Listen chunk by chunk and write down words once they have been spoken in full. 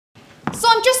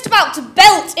I'm just about to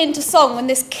belt into song when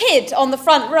this kid on the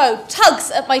front row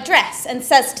tugs at my dress and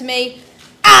says to me,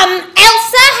 Elsa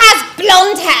has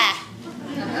blonde hair.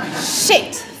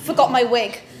 Shit, forgot my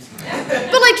wig.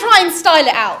 But I try and style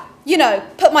it out. You know,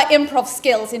 put my improv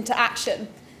skills into action.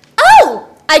 Oh,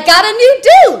 I got a new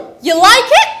do. You like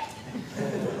it?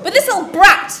 But this little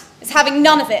brat is having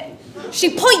none of it. She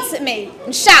points at me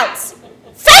and shouts,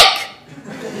 fake!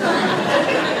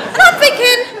 And I'm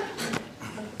thinking,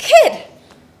 kid,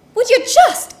 would you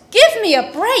just give me a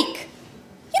break?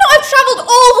 You know, I've travelled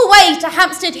all the way to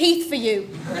Hampstead Heath for you.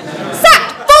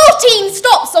 Sat 14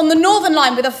 stops on the Northern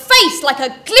Line with a face like a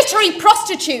glittery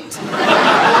prostitute. Spent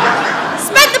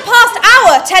the past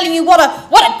hour telling you what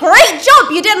a great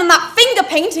job you did on that finger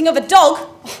painting of a dog.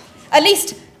 At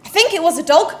least, I think it was a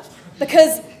dog.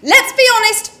 Because, let's be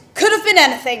honest, could have been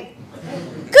anything.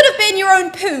 Could have been your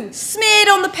own poo, smeared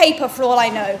on the paper for all I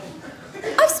know.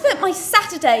 I've spent my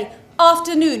Saturday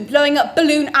afternoon blowing up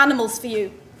balloon animals for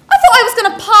you. I thought I was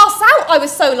going to pass out, I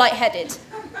was so lightheaded.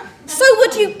 So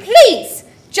would you please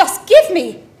just give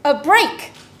me a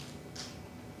break?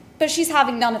 But she's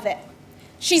having none of it.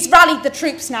 She's rallied the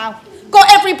troops now,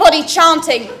 got everybody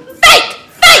chanting, fake,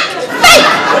 fake, fake!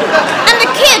 And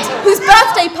the kid whose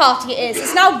birthday party it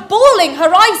is now bawling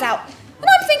her eyes out. And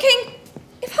I'm thinking,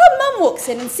 if her mum walks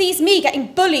in and sees me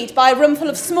getting bullied by a room full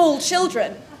of small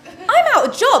children, I'm out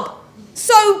of job.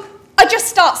 So I just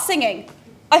start singing.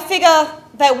 I figure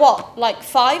they're what, like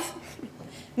 5?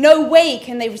 No way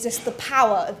can they resist the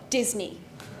power of Disney.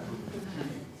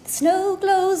 The snow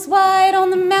glows white on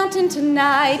the mountain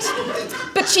tonight.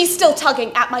 But she's still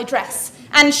tugging at my dress.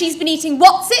 And she's been eating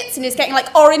Wotsits and is getting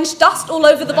like orange dust all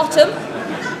over the bottom.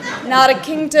 Not a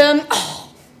kingdom.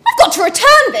 Oh, I've got to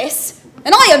return this.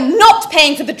 And I am not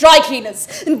paying for the dry cleaners.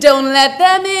 Don't let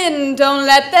them in, don't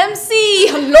let them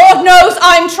see. Lord knows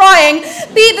I'm trying.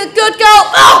 Be the good girl.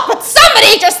 Oh, but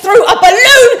somebody just threw a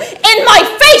balloon in my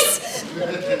face.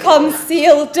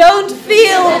 Conceal, don't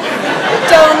feel.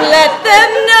 Don't let them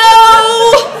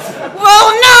know. Well,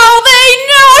 now they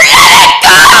know. Let it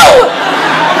go!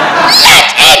 Let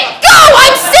it go!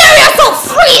 I'm serious. I'll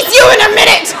freeze you in a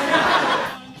minute.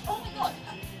 Oh my God.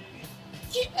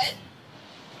 Cupid?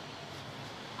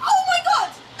 Oh my God!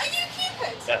 Are you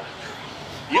Cupid?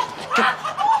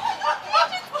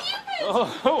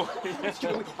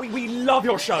 We love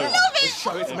your show. Love it. The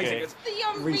show is amazing. It's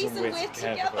the reason we're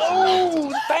together.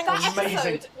 Oh, thanks. That Amazing.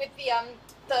 episode with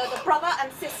the brother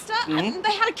and sister, and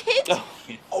they had a kid.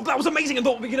 Oh, that was amazing. And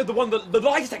the one, the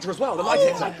lie detector as well. The lie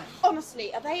detector.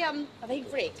 Honestly, are they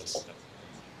rigged?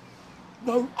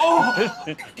 No. Oh.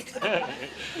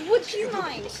 Would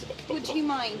you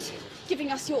mind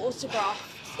giving us your autograph?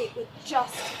 It would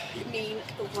just mean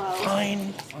the world.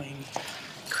 Fine.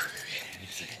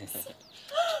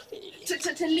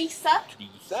 To Lisa.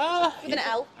 Lisa. With an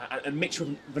L. And Mitch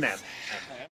with an M.